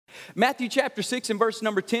Matthew chapter 6 and verse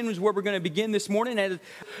number 10 is where we're going to begin this morning. And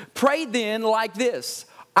pray then like this: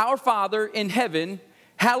 Our Father in heaven,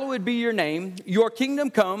 hallowed be your name. Your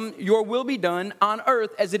kingdom come, your will be done on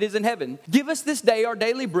earth as it is in heaven. Give us this day our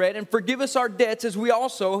daily bread, and forgive us our debts as we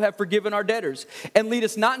also have forgiven our debtors. And lead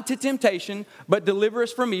us not into temptation, but deliver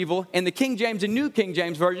us from evil. And the King James and New King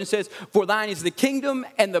James Version says, For thine is the kingdom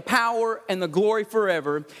and the power and the glory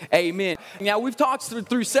forever. Amen. Now, we've talked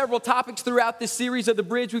through several topics throughout this series of The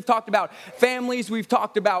Bridge. We've talked about families. We've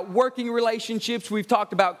talked about working relationships. We've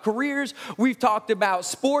talked about careers. We've talked about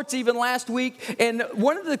sports even last week. And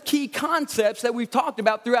one of the key concepts that we've talked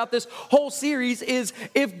about throughout this whole series is,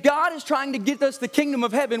 if God is trying to get us the kingdom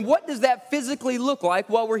of heaven, what does that physically look like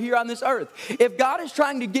while we're here on this earth? If God is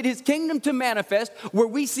trying to get his kingdom to manifest, where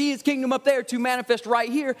we see his kingdom up there to manifest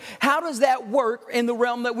right here, how does that work in the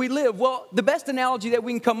realm that we live? Well, the best analogy that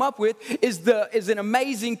we can come up with is an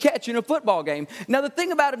amazing catch in a football game. Now, the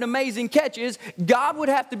thing about an amazing catch is God would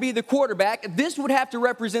have to be the quarterback. This would have to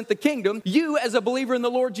represent the kingdom. You, as a believer in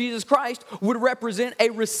the Lord Jesus Christ, would represent a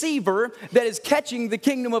receiver that is catching the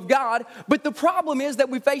kingdom of God. But the problem is that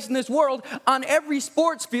we face in this world, on every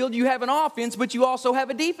sports field, you have an offense, but you also have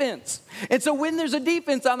a defense. And so when there's a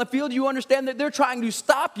defense on the field, you understand that they're trying to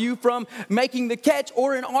stop you from making the catch,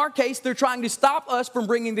 or in our case, they're trying to stop us from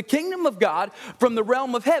bringing the kingdom of God from the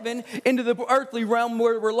realm of heaven into the earthly realm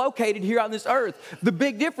where we're located here on this earth. The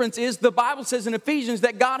big difference is the Bible says in Ephesians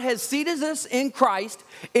that God has seated us in Christ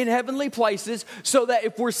in heavenly places, so that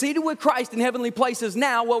if we're seated with Christ in heavenly places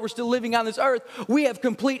now, while we're still living on this earth, we have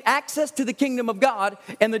complete access to the kingdom of God,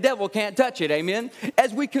 and the devil can't touch it. Amen.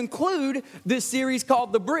 As we conclude this series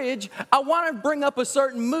called The Bridge, I want to bring up a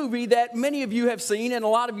certain movie that many of you have seen, and a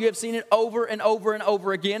lot of you have seen it over and over and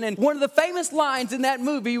over again. And one of the famous lines in that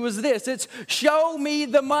movie was this: it's "Show me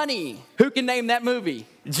the money." Who can name that movie?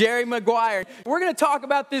 Jerry Maguire. We're going to talk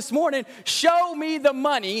about this morning, show me the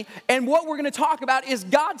money, and what we're going to talk about is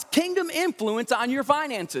God's kingdom influence on your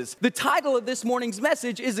finances. The title of this morning's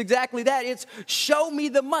message is exactly that. It's show me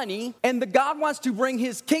the money, and God wants to bring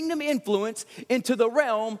his kingdom influence into the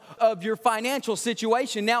realm of your financial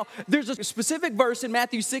situation. Now, there's a specific verse in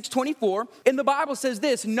Matthew 6:24, and the Bible says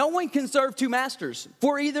this: No one can serve two masters,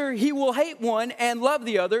 for either he will hate one and love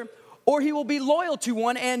the other, or he will be loyal to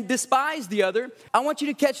one and despise the other. I want you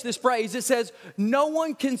to catch this phrase. It says, no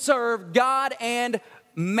one can serve God and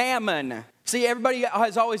mammon. See, everybody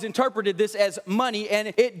has always interpreted this as money,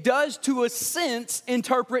 and it does to a sense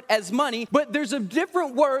interpret as money, but there's a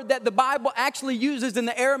different word that the Bible actually uses in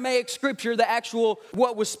the Aramaic scripture, the actual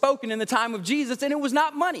what was spoken in the time of Jesus, and it was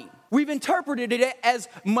not money. We've interpreted it as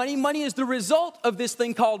money. Money is the result of this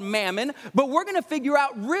thing called mammon, but we're going to figure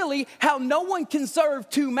out really how no one can serve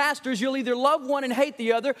two masters. You'll either love one and hate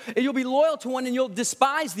the other, and you'll be loyal to one and you'll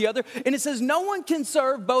despise the other. And it says no one can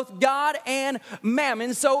serve both God and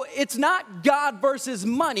mammon. So it's not God versus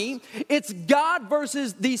money. It's God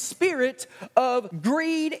versus the spirit of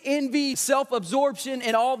greed, envy, self-absorption,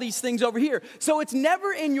 and all these things over here. So it's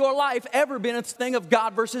never in your life ever been a thing of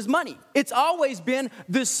God versus money. It's always been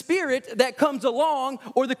the spirit that comes along,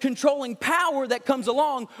 or the controlling power that comes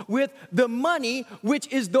along with the money, which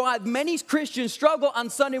is why many Christians struggle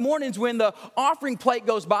on Sunday mornings when the offering plate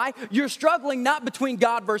goes by. You're struggling not between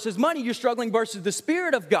God versus money. You're struggling versus the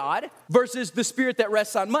Spirit of God versus the spirit that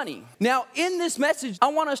rests on money. Now, in this message, I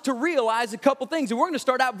want us to realize a couple things, and we're going to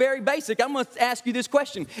start out very basic. I'm going to ask you this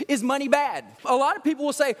question: is money bad? A lot of people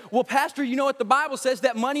will say, well, Pastor, you know what the Bible says,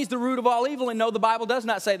 that money is the root of all evil. And no, the Bible does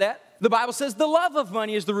not say that. The Bible says the love of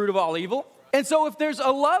money is the root of all evil. And so if there's a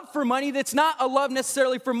love for money, that's not a love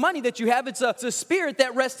necessarily for money that you have. It's a spirit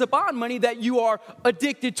that rests upon money that you are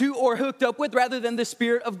addicted to or hooked up with, rather than the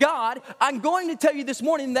Spirit of God. I'm going to tell you this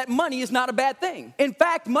morning that money is not a bad thing. In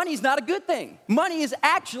fact, money is not a good thing. Money is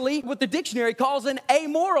actually what the dictionary calls an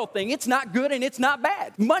amoral thing. It's not good and it's not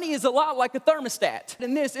bad. Money is a lot like a thermostat.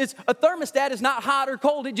 And a thermostat is not hot or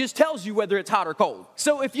cold. It just tells you whether it's hot or cold.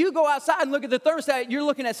 So if you go outside and look at the thermostat, you're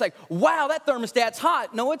looking at it like, wow, that thermostat's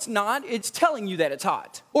hot. No, it's not. It's telling you that it's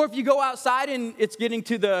hot. Or if you go outside and it's getting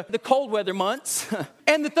to the cold weather months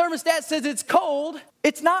and the thermostat says it's cold,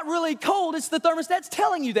 it's not really cold. It's the thermostat's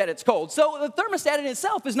telling you that it's cold. So the thermostat in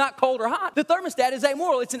itself is not cold or hot. The thermostat is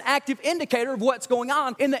amoral. It's an active indicator of what's going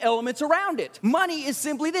on in the elements around it. Money is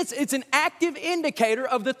simply this. It's an active indicator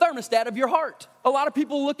of the thermostat of your heart. A lot of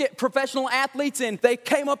people look at professional athletes and they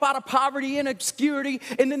came up out of poverty and obscurity,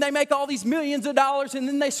 and then they make all these millions of dollars, and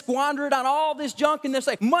then they squander it on all this junk, and they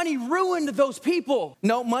say, money ruined those people.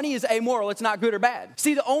 No, money is amoral. It's not good or bad.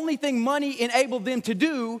 See, the only thing money enabled them to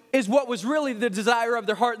do is what was really the desire of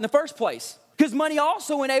their heart in the first place. Because money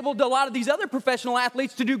also enabled a lot of these other professional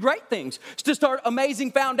athletes to do great things, to start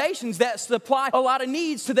amazing foundations that supply a lot of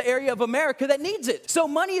needs to the area of America that needs it. So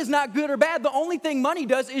money is not good or bad. The only thing money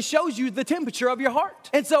does is shows you the temperature of your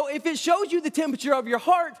heart. And so if it shows you the temperature of your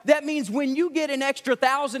heart, that means when you get an extra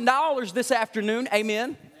 $1,000 this afternoon,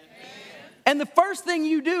 amen? And the first thing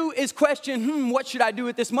you do is question, what should I do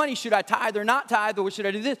with this money? Should I tithe or not tithe, or should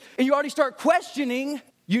I do this? And you already start questioning.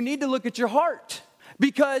 You need to look at your heart,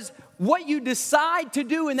 because what you decide to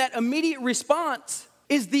do in that immediate response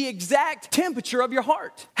is the exact temperature of your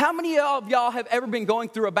heart. How many of y'all have ever been going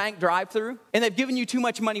through a bank drive-thru and they've given you too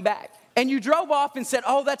much money back? And you drove off and said,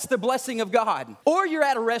 oh, that's the blessing of God. Or you're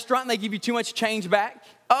at a restaurant and they give you too much change back.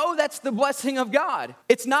 Oh, that's the blessing of God.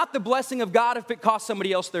 It's not the blessing of God if it costs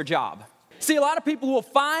somebody else their job. See, a lot of people will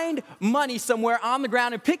find money somewhere on the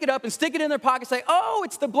ground and pick it up and stick it in their pocket and say, oh,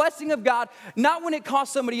 it's the blessing of God, not when it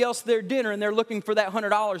costs somebody else their dinner and they're looking for that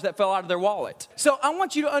 $100 that fell out of their wallet. So I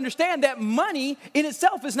want you to understand that money in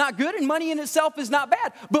itself is not good and money in itself is not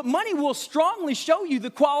bad, but money will strongly show you the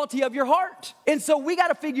quality of your heart. And so we got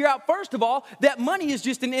to figure out, first of all, that money is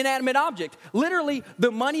just an inanimate object. Literally, the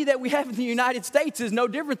money that we have in the United States is no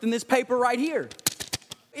different than this paper right here.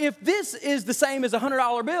 If this is the same as a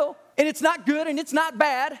 $100 bill, and it's not good and it's not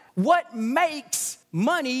bad, what makes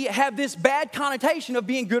money have this bad connotation of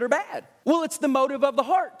being good or bad? Well, it's the motive of the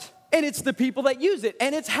heart, and it's the people that use it,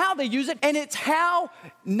 and it's how they use it, and it's how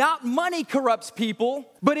not money corrupts people,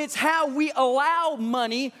 but it's how we allow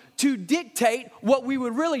money to dictate what we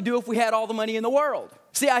would really do if we had all the money in the world.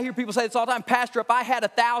 See, I hear people say this all the time, Pastor, if I had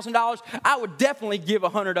 $1,000, I would definitely give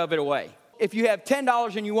 100 of it away. If you have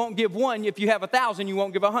 $10 and you won't give one, if you have 1,000, you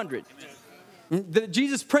won't give 100. The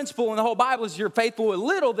Jesus principle in the whole Bible is, you're faithful with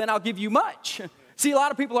little, then I'll give you much. See, a lot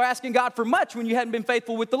of people are asking God for much when you haven't been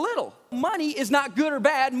faithful with the little. Money is not good or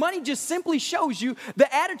bad. Money just simply shows you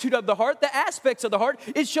the attitude of the heart, the aspects of the heart.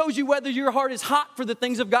 It shows you whether your heart is hot for the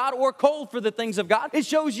things of God or cold for the things of God. It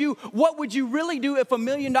shows you what would you really do if $1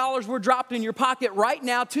 million were dropped in your pocket right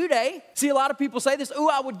now today. See, a lot of people say this,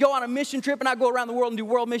 I would go on a mission trip and I'd go around the world and do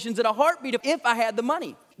world missions in a heartbeat if I had the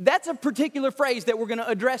money. That's a particular phrase that we're going to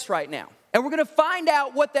address right now. And we're going to find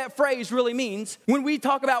out what that phrase really means when we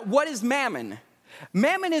talk about what is mammon.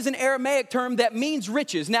 Mammon is an Aramaic term that means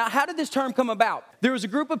riches. Now, how did this term come about? There was a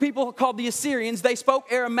group of people called the Assyrians. They spoke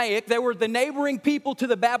Aramaic. They were the neighboring people to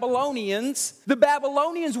the Babylonians. The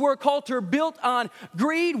Babylonians were a culture built on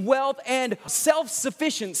greed, wealth, and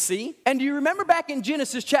self-sufficiency. And do you remember back in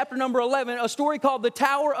Genesis chapter number 11, a story called the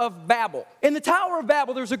Tower of Babel? In the Tower of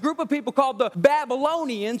Babel, there was a group of people called the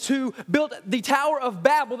Babylonians who built the Tower of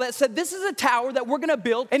Babel that said, this is a tower that we're going to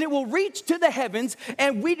build, and it will reach to the heavens,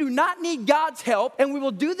 and we do not need God's help, and we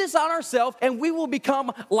will do this on ourselves, and we will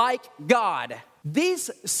become like God. These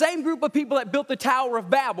same group of people that built the Tower of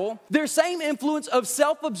Babel, their same influence of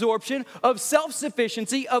self-absorption, of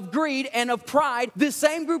self-sufficiency, of greed, and of pride, this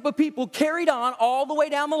same group of people carried on all the way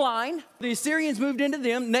down the line. The Assyrians moved into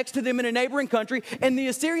them, next to them in a neighboring country, and the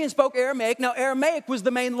Assyrians spoke Aramaic. Now, Aramaic was the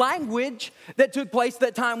main language that took place at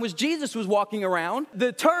that time was Jesus was walking around.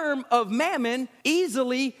 The term of mammon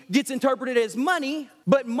easily gets interpreted as money,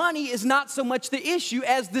 but money is not so much the issue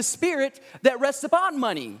as the spirit that rests upon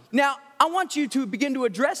money. Now, I want you to begin to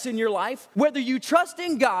address in your life whether you trust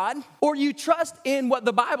in God or you trust in what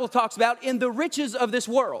the Bible talks about in the riches of this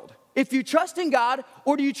world. If you trust in God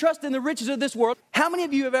or do you trust in the riches of this world, how many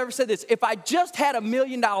of you have ever said this? If I just had $1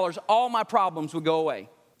 million, all my problems would go away.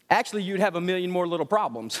 Actually, you'd have 1 million more little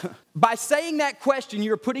problems. By saying that question,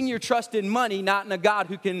 you're putting your trust in money, not in a God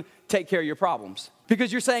who can take care of your problems.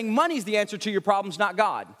 Because you're saying money's the answer to your problems, not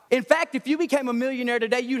God. In fact, if you became a millionaire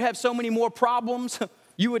today, you'd have so many more problems,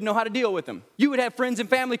 you wouldn't know how to deal with them. You would have friends and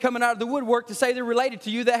family coming out of the woodwork to say they're related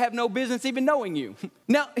to you that have no business even knowing you.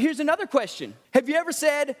 Now, here's another question. Have you ever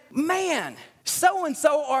said, man,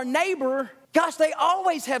 so-and-so, our neighbor, gosh, they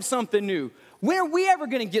always have something new. When are we ever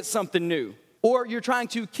going to get something new? Or you're trying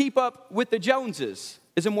to keep up with the Joneses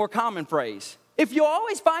is a more common phrase. If you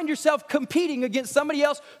always find yourself competing against somebody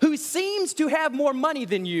else who seems to have more money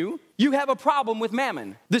than you, you have a problem with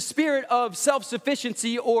mammon, the spirit of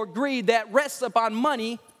self-sufficiency or greed that rests upon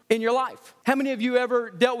money in your life. How many of you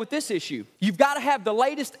ever dealt with this issue? You've got to have the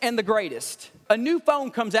latest and the greatest. A new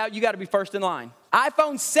phone comes out, you got to be first in line.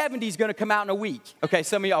 iPhone 70 is going to come out in a week. Okay,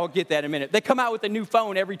 some of y'all will get that in a minute. They come out with a new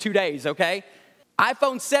phone every 2 days, okay?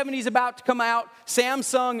 iPhone 70 is about to come out.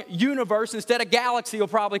 Samsung Universe instead of Galaxy will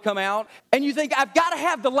probably come out. And you think, I've got to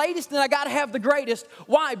have the latest and I got to have the greatest.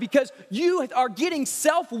 Why? Because you are getting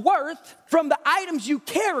self-worth from the items you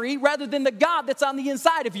carry rather than the God that's on the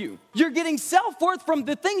inside of you. You're getting self-worth from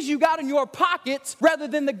the things you got in your pockets rather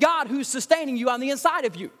than the God who's sustaining you on the inside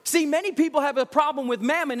of you. See, many people have a problem with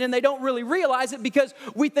mammon and they don't really realize it because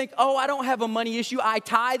we think, oh, I don't have a money issue. I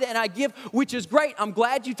tithe and I give, which is great. I'm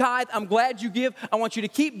glad you tithe. I'm glad you give. I want you to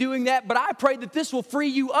keep doing that. But I pray that this will free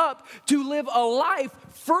you up to live a life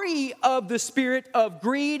free of the spirit of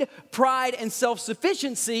greed, pride, and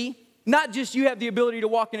self-sufficiency. Not just you have the ability to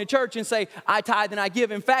walk into church and say, I tithe and I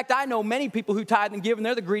give. In fact, I know many people who tithe and give, and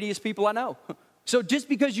they're the greediest people I know. So just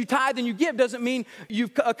because you tithe and you give doesn't mean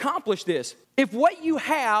you've accomplished this. If what you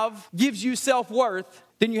have gives you self-worth,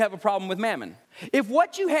 then you have a problem with mammon. If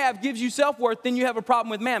what you have gives you self-worth, then you have a problem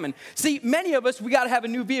with mammon. See, many of us, we got to have a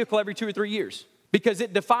new vehicle every 2 or 3 years because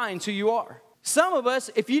it defines who you are. Some of us,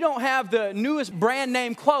 if you don't have the newest brand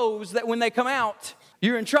name clothes that when they come out,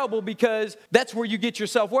 you're in trouble because that's where you get your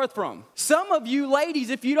self-worth from. Some of you ladies,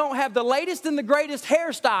 if you don't have the latest and the greatest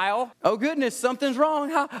hairstyle, oh goodness, something's wrong.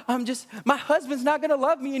 My husband's not going to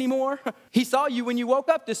love me anymore. He saw you when you woke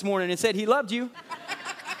up this morning and said he loved you.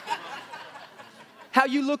 How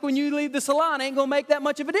you look when you leave the salon ain't going to make that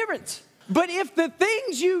much of a difference. But if the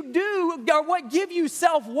things you do are what give you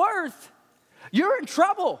self-worth, you're in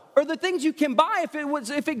trouble. Or the things you can buy,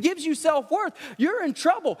 if it gives you self-worth, you're in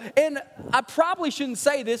trouble. And I probably shouldn't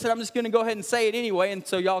say this, and I'm just going to go ahead and say it anyway, and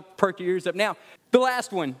so y'all perk your ears up now. The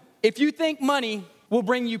last one. If you think money will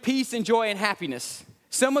bring you peace and joy and happiness,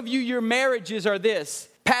 some of you, your marriages are this.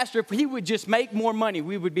 Pastor, if he would just make more money,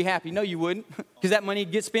 we would be happy. No, you wouldn't, because that money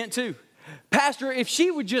would get spent too. Pastor, if she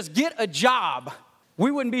would just get a job,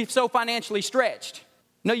 we wouldn't be so financially stretched.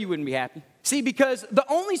 No, you wouldn't be happy. See, because the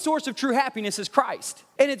only source of true happiness is Christ.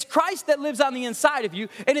 And it's Christ that lives on the inside of you.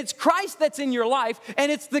 And it's Christ that's in your life.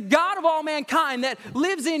 And it's the God of all mankind that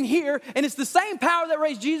lives in here. And it's the same power that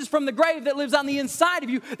raised Jesus from the grave that lives on the inside of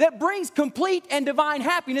you that brings complete and divine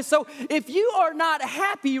happiness. So if you are not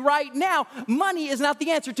happy right now, money is not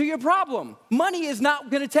the answer to your problem. Money is not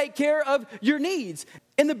going to take care of your needs.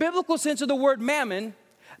 In the biblical sense of the word mammon,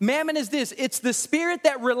 mammon is this. It's the spirit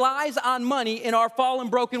that relies on money in our fallen,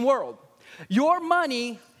 broken world. Your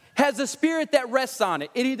money has a spirit that rests on it.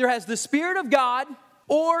 It either has the spirit of God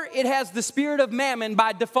or it has the spirit of mammon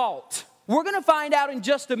by default. We're going to find out in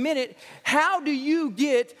just a minute, how do you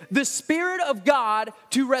get the spirit of God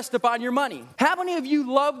to rest upon your money? How many of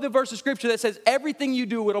you love the verse of scripture that says everything you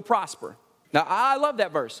do, it'll prosper? Now, I love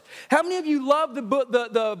that verse. How many of you love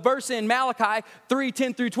the verse in Malachi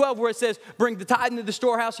 3:10-12 where it says, bring the tithe into the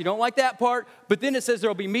storehouse? You don't like that part, but then it says there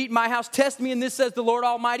will be meat in my house. Test me in this, says the Lord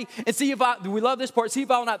Almighty, and see if we love this part, see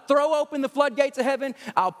if I will not throw open the floodgates of heaven.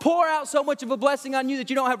 I'll pour out so much of a blessing on you that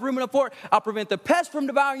you don't have room enough for it. I'll prevent the pests from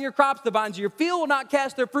devouring your crops. The vines of your field will not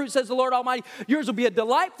cast their fruit, says the Lord Almighty. Yours will be a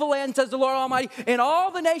delightful land, says the Lord Almighty, and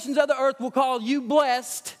all the nations of the earth will call you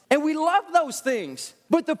blessed. And we love those things.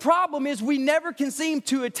 But the problem is we never can seem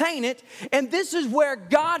to attain it. And this is where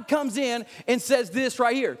God comes in and says this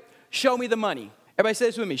right here. Show me the money. Everybody say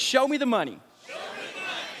this with me. Show me the money. Show me the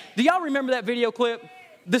money. Do y'all remember that video clip?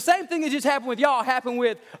 The same thing that just happened with y'all happened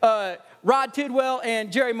with Rod Tidwell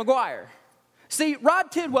and Jerry Maguire. See,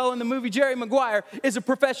 Rod Tidwell in the movie Jerry Maguire is a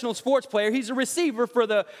professional sports player. He's a receiver for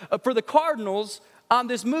the Cardinals on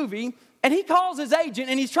this movie. And he calls his agent,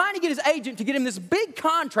 and he's trying to get his agent to get him this big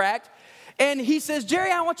contract. And he says,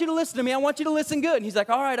 Jerry, I want you to listen to me. I want you to listen good. And he's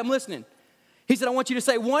like, all right, I'm listening. He said, I want you to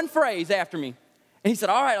say one phrase after me. And he said,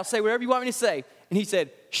 all right, I'll say whatever you want me to say. And he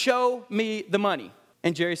said, show me the money.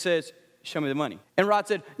 And Jerry says, show me the money. And Rod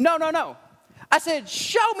said, no. I said,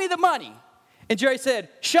 show me the money. And Jerry said,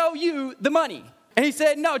 show you the money. And he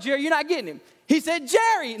said, no, Jerry, you're not getting him. He said,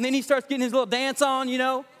 Jerry. And then he starts getting his little dance on,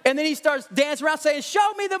 And then he starts dancing around saying,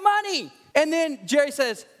 show me the money. And then Jerry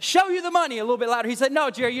says, show you the money, a little bit louder. He said, no,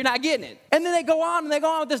 Jerry, you're not getting it. And then they go on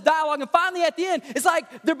with this dialogue. And finally at the end, it's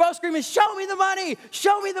like they're both screaming, show me the money,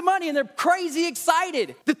 show me the money. And they're crazy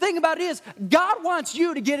excited. The thing about it is, God wants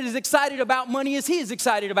you to get as excited about money as he is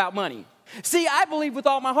excited about money. See, I believe with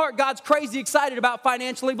all my heart, God's crazy excited about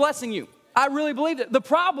financially blessing you. I really believe it. The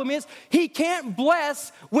problem is he can't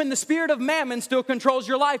bless when the spirit of mammon still controls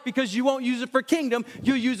your life because you won't use it for kingdom.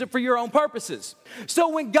 You'll use it for your own purposes. So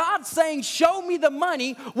when God's saying, show me the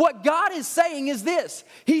money, what God is saying is this.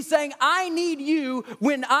 He's saying, I need you,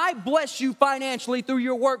 when I bless you financially through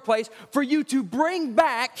your workplace, for you to bring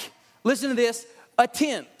back, listen to this, a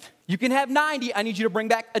tenth. You can have 90. I need you to bring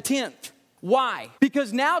back a tenth. Why?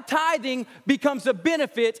 Because now tithing becomes a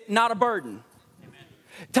benefit, not a burden.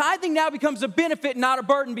 Tithing now becomes a benefit, not a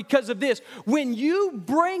burden, because of this. When you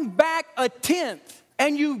bring back a tenth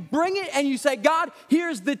and you bring it and you say, God,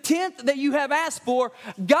 here's the tenth that you have asked for,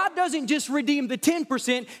 God doesn't just redeem the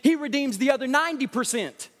 10%, He redeems the other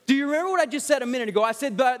 90%. Do you remember what I just said a minute ago? I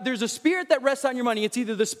said there's a spirit that rests on your money. It's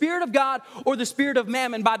either the spirit of God or the spirit of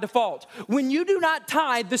mammon by default. When you do not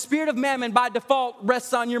tithe, the spirit of mammon by default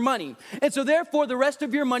rests on your money. And so therefore, the rest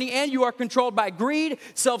of your money and you are controlled by greed,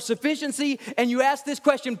 self-sufficiency, and you ask this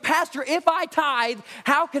question, Pastor, if I tithe,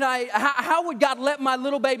 how would God let my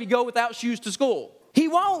little baby go without shoes to school? He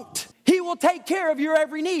won't. He will take care of your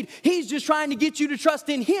every need. He's just trying to get you to trust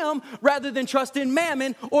in Him rather than trust in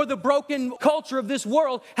mammon or the broken culture of this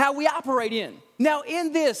world, how we operate in. Now,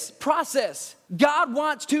 in this process, God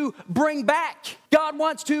wants to bring back, God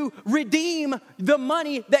wants to redeem the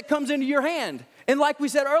money that comes into your hand. And like we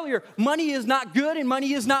said earlier, money is not good and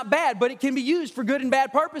money is not bad, but it can be used for good and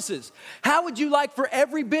bad purposes. How would you like for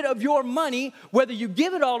every bit of your money, whether you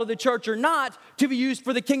give it all to the church or not, to be used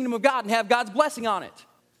for the kingdom of God and have God's blessing on it?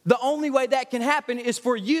 The only way that can happen is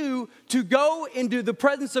for you to go into the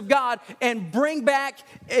presence of God and bring back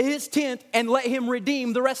His tenth and let Him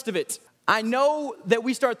redeem the rest of it. I know that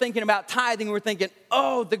we start thinking about tithing, we're thinking,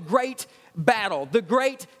 oh, the great battle, the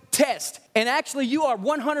great test. And actually, you are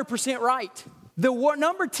 100% right. The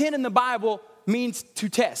number 10 in the Bible means to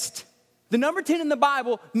test. The number 10 in the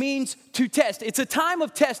Bible means to test. It's a time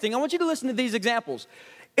of testing. I want you to listen to these examples.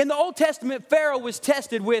 In the Old Testament, Pharaoh was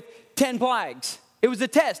tested with 10 plagues. It was a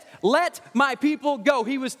test. Let my people go.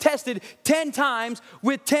 He was tested 10 times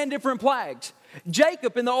with 10 different plagues.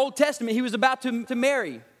 Jacob in the Old Testament, he was about to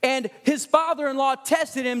marry. And his father-in-law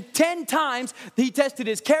tested him 10 times. He tested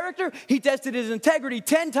his character. He tested his integrity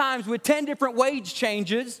 10 times with 10 different wage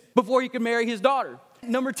changes before he could marry his daughter.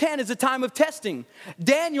 Number 10 is a time of testing.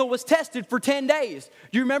 Daniel was tested for 10 days.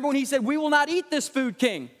 Do you remember when he said, we will not eat this food,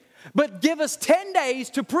 king, but give us 10 days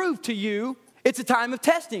to prove to you it's a time of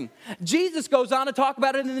testing. Jesus goes on to talk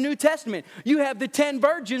about it in the New Testament. You have the 10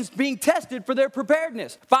 virgins being tested for their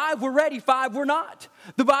preparedness. 5 were ready, 5 were not.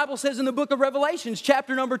 The Bible says in the book of Revelations,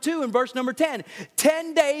 chapter number 2 and verse number 10,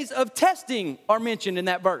 10 days of testing are mentioned in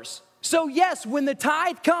that verse. So yes, when the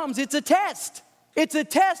tithe comes, it's a test. It's a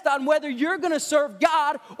test on whether you're going to serve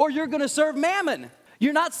God or you're going to serve mammon.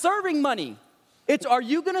 You're not serving money. It's, are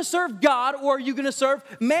you going to serve God or are you going to serve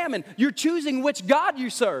mammon? You're choosing which God you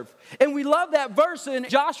serve. And we love that verse in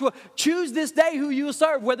Joshua, choose this day who you will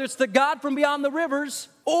serve, whether it's the God from beyond the rivers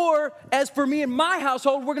or as for me and my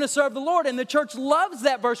household, we're going to serve the Lord. And the church loves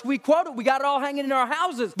that verse. We quote it. We got it all hanging in our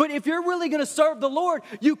houses. But if you're really going to serve the Lord,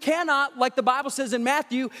 you cannot, like the Bible says in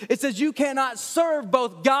Matthew, it says you cannot serve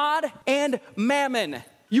both God and mammon.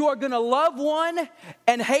 You are going to love one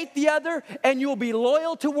and hate the other, and you'll be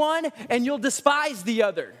loyal to one and you'll despise the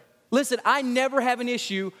other. Listen, I never have an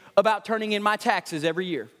issue about turning in my taxes every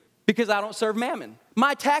year because I don't serve mammon.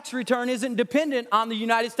 My tax return isn't dependent on the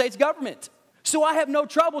United States government. So I have no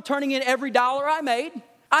trouble turning in every dollar I made.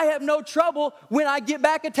 I have no trouble when I get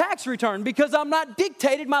back a tax return because I'm not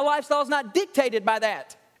dictated, my lifestyle is not dictated by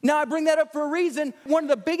that. Now I bring that up for a reason. One of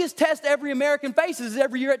the biggest tests every American faces is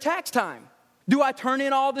every year at tax time. Do I turn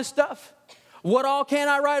in all this stuff? What all can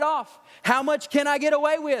I write off? How much can I get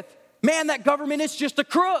away with? Man, that government is just a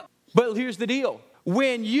crook. But here's the deal.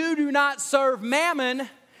 When you do not serve mammon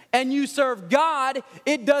and you serve God,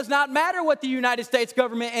 it does not matter what the United States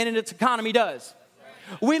government and its economy does.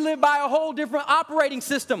 We live by a whole different operating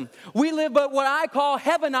system. We live by what I call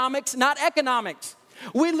heavenomics, not economics.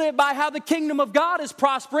 We live by how the kingdom of God is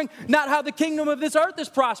prospering, not how the kingdom of this earth is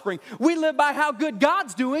prospering. We live by how good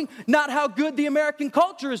God's doing, not how good the American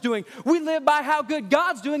culture is doing. We live by how good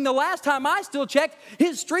God's doing. The last time I still checked,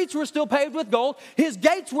 His streets were still paved with gold. His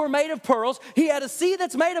gates were made of pearls. He had a sea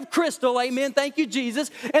that's made of crystal. Amen. Thank you,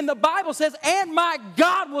 Jesus. And the Bible says, and my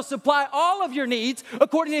God will supply all of your needs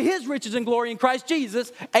according to His riches and glory in Christ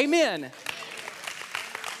Jesus. Amen.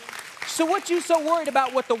 So what you so worried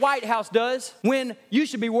about what the White House does when you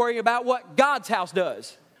should be worried about what God's house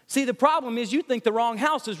does? See, the problem is you think the wrong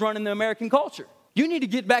house is running the American culture. You need to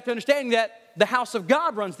get back to understanding that the house of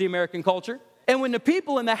God runs the American culture. And when the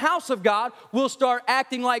people in the house of God will start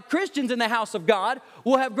acting like Christians in the house of God,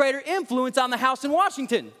 we'll have greater influence on the house in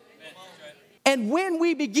Washington. Amen. And when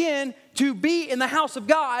we begin to be in the house of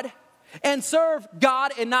God and serve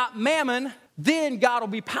God and not mammon, then God will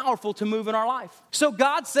be powerful to move in our life. So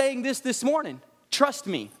God's saying this morning, trust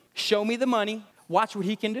me, show me the money, watch what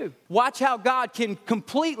He can do. Watch how God can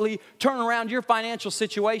completely turn around your financial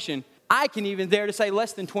situation. I can even dare to say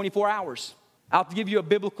less than 24 hours. I'll give you a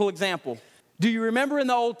biblical example. Do you remember in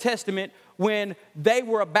the Old Testament when they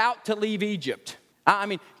were about to leave Egypt? I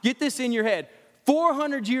mean, get this in your head.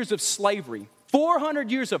 400 years of slavery,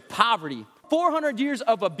 400 years of poverty, 400 years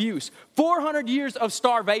of abuse, 400 years of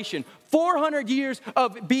starvation, 400 years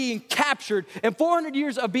of being captured, and 400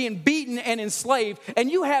 years of being beaten and enslaved,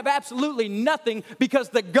 and you have absolutely nothing because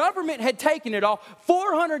the government had taken it all.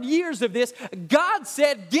 400 years of this, God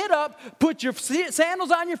said, get up, put your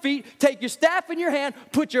sandals on your feet, take your staff in your hand,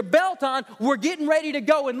 put your belt on, we're getting ready to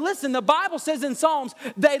go. And listen, the Bible says in Psalms,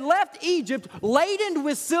 they left Egypt laden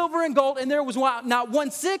with silver and gold, and there was not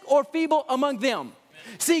one sick or feeble among them.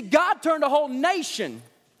 See, God turned a whole nation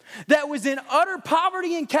that was in utter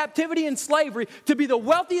poverty and captivity and slavery to be the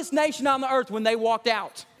wealthiest nation on the earth when they walked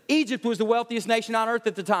out. Egypt was the wealthiest nation on earth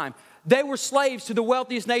at the time. They were slaves to the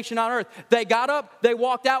wealthiest nation on earth. They got up, they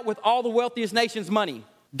walked out with all the wealthiest nation's money.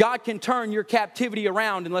 God can turn your captivity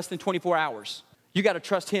around in less than 24 hours. You got to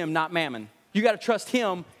trust Him, not mammon. You got to trust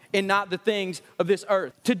Him and not the things of this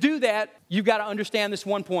earth. To do that, you've got to understand this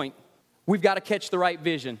one point. We've got to catch the right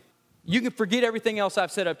vision. You can forget everything else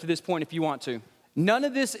I've said up to this point if you want to. None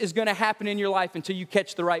of this is going to happen in your life until you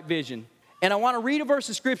catch the right vision. And I want to read a verse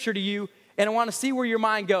of scripture to you, and I want to see where your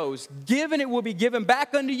mind goes. Give, and it will be given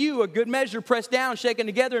back unto you. A good measure, pressed down, shaken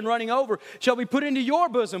together, and running over, shall be put into your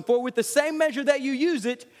bosom. For with the same measure that you use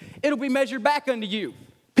it, it'll be measured back unto you.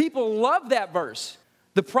 People love that verse.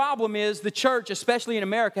 The problem is the church, especially in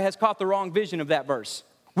America, has caught the wrong vision of that verse.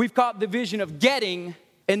 We've caught the vision of getting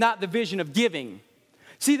and not the vision of giving.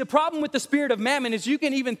 See, the problem with the spirit of mammon is you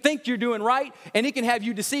can even think you're doing right, and it can have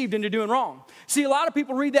you deceived into doing wrong. See, a lot of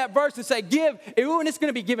people read that verse and say, give, and it's going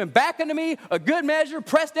to be given back unto me, a good measure,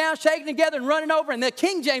 pressed down, shaken together, and running over. And the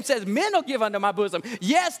King James says, men will give unto my bosom.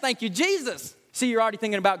 Yes, thank you, Jesus. See, you're already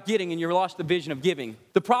thinking about getting, and you've lost the vision of giving.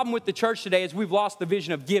 The problem with the church today is we've lost the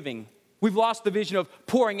vision of giving. We've lost the vision of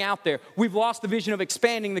pouring out there. We've lost the vision of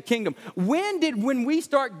expanding the kingdom. When we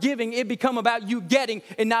start giving, it become about you getting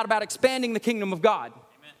and not about expanding the kingdom of God?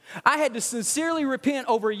 I had to sincerely repent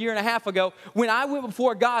over a year and a half ago when I went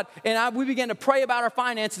before God and we began to pray about our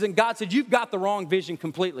finances, and God said, you've got the wrong vision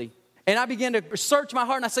completely. And I began to search my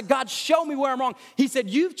heart, and I said, God, show me where I'm wrong. He said,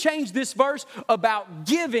 you've changed this verse about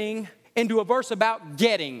giving into a verse about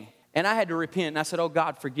getting. And I had to repent, and I said, oh,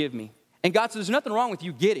 God, forgive me. And God said, there's nothing wrong with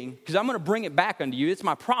you getting, because I'm going to bring it back unto you. It's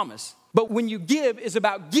my promise. But when you give, is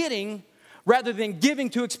about getting rather than giving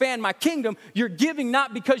to expand my kingdom. You're giving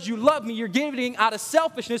not because you love me. You're giving out of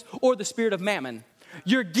selfishness or the spirit of mammon.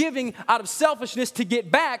 You're giving out of selfishness to get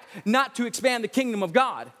back, not to expand the kingdom of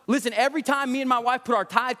God. Listen, every time me and my wife put our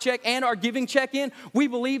tithe check and our giving check in, we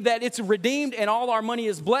believe that it's redeemed and all our money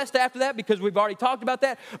is blessed after that because we've already talked about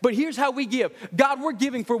that. But here's how we give. God, we're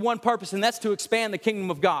giving for one purpose, and that's to expand the kingdom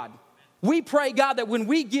of God. We pray, God, that when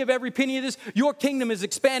we give every penny of this, your kingdom is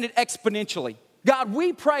expanded exponentially. God,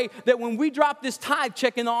 we pray that when we drop this tithe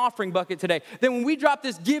check in the offering bucket today, that when we drop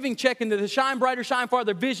this giving check into the Shine Brighter, Shine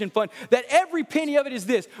Farther Vision Fund, that every penny of it is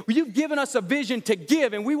this. You've given us a vision to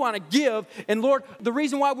give, and we want to give. And Lord, the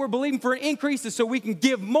reason why we're believing for an increase is so we can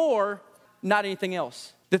give more, not anything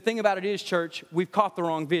else. The thing about it is, church, we've caught the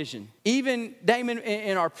wrong vision. Even, Damon,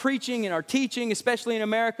 in our preaching, in our teaching, especially in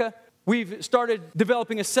America, we've started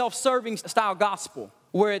developing a self-serving style gospel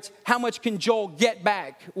where it's, how much can Joel get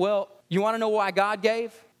back? Well, you want to know why God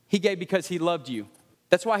gave? He gave because he loved you.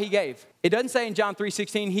 That's why he gave. It doesn't say in John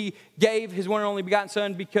 3:16 he gave his one and only begotten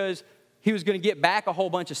son because he was going to get back a whole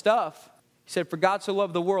bunch of stuff. He said, for God so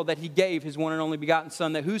loved the world that he gave his one and only begotten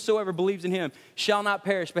son, that whosoever believes in him shall not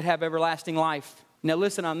perish but have everlasting life. Now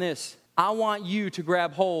listen on this. I want you to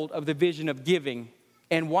grab hold of the vision of giving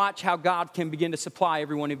and watch how God can begin to supply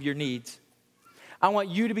every one of your needs. I want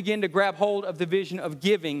you to begin to grab hold of the vision of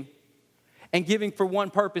giving, and giving for one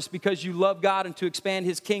purpose, because you love God and to expand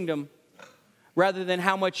his kingdom, rather than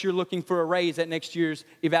how much you're looking for a raise at next year's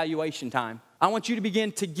evaluation time. I want you to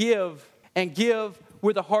begin to give, and give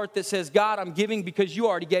with a heart that says, God, I'm giving because you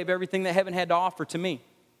already gave everything that heaven had to offer to me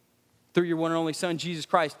through your one and only son, Jesus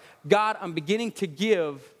Christ. God, I'm beginning to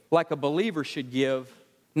give like a believer should give,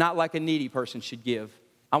 not like a needy person should give.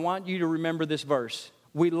 I want you to remember this verse.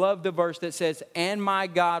 We love the verse that says, and my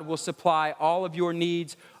God will supply all of your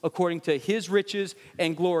needs according to his riches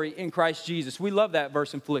and glory in Christ Jesus. We love that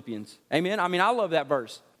verse in Philippians. Amen? I love that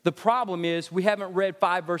verse. The problem is we haven't read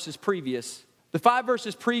 5 verses previous. The 5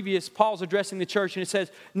 verses previous, Paul's addressing the church, and it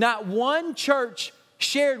says, not one church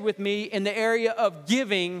shared with me in the area of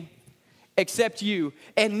giving except you.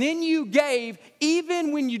 And then you gave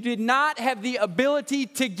even when you did not have the ability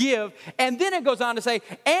to give. And then it goes on to say,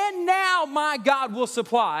 and now my God will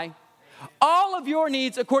supply all of your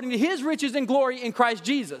needs according to his riches and glory in Christ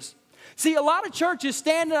Jesus. See, a lot of churches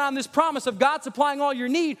standing on this promise of God supplying all your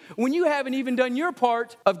need when you haven't even done your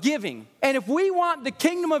part of giving. And if we want the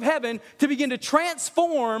kingdom of heaven to begin to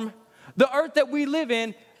transform the earth that we live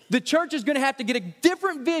in, the church is going to have to get a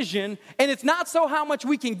different vision, and it's not so how much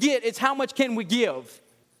we can get, it's how much can we give.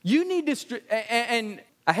 You need to, and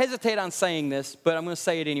I hesitate on saying this, but I'm going to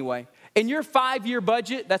say it anyway. In your 5-year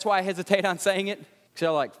budget, that's why I hesitate on saying it, because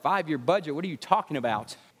they're like, 5-year budget, what are you talking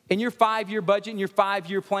about? In your 5-year budget and your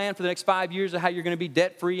 5-year plan for the next 5 years of how you're going to be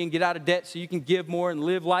debt-free and get out of debt so you can give more and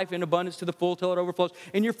live life in abundance to the full till it overflows.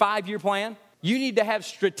 In your 5-year plan, you need to have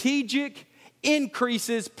strategic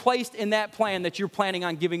increases placed in that plan that you're planning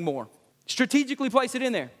on giving more. Strategically place it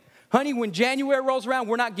in there. Honey, when January rolls around,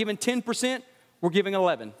 we're not giving 10%, we're giving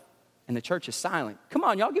 11%. And the church is silent. Come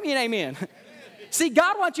on, y'all, give me an amen. See,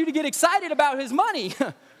 God wants you to get excited about his money.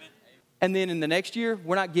 And then in the next year,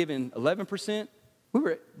 we're not giving 11%. We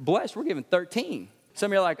were blessed, we're giving 13.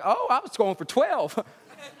 Some of you are like, oh, I was going for 12.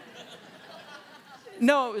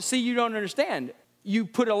 No, see, you don't understand. You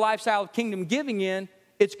put a lifestyle of kingdom giving in,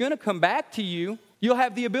 it's going to come back to you. You'll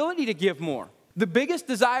have the ability to give more. The biggest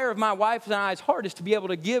desire of my wife and I's heart is to be able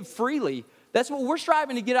to give freely. That's what we're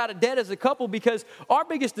striving to get out of debt as a couple, because our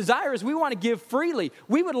biggest desire is we want to give freely.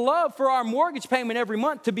 We would love for our mortgage payment every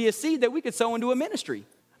month to be a seed that we could sow into a ministry.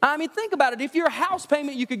 I mean, think about it. If your house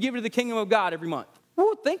payment you could give to the kingdom of God every month,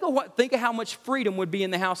 well, think of how much freedom would be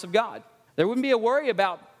in the house of God. There wouldn't be a worry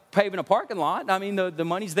about paving a parking lot. I mean, the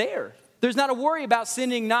money's there. There's not a worry about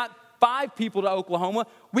sending not 5 people to Oklahoma.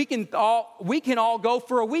 We can all go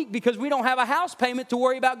for a week because we don't have a house payment to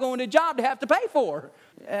worry about going to a job to have to pay for.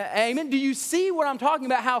 Amen. Do you see what I'm talking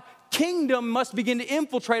about? How kingdom must begin to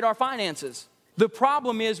infiltrate our finances. The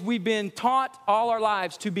problem is we've been taught all our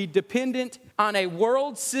lives to be dependent on a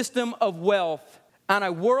world system of wealth, on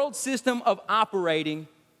a world system of operating,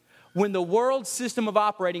 when the world system of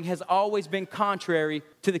operating has always been contrary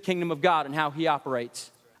to the kingdom of God and how he operates.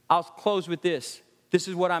 I'll close with this. This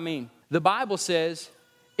is what I mean. The Bible says,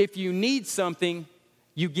 if you need something,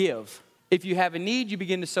 you give. If you have a need, you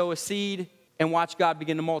begin to sow a seed and watch God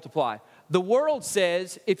begin to multiply. The world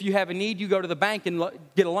says, if you have a need, you go to the bank and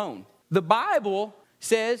get a loan. The Bible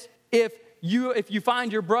says, if you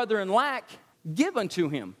find your brother in lack, give unto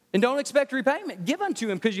him. And don't expect repayment. Give unto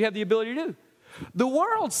him because you have the ability to do. The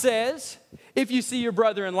world says, if you see your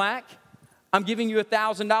brother in lack, I'm giving you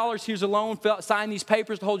 $1,000. Here's a loan. Sign these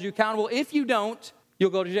papers to hold you accountable. If you don't, you'll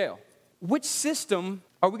go to jail. Which system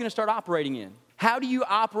are we going to start operating in? How do you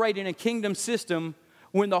operate in a kingdom system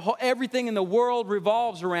when everything in the world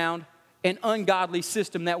revolves around an ungodly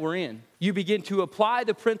system that we're in? You begin to apply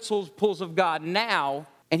the principles of God now,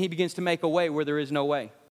 and he begins to make a way where there is no way.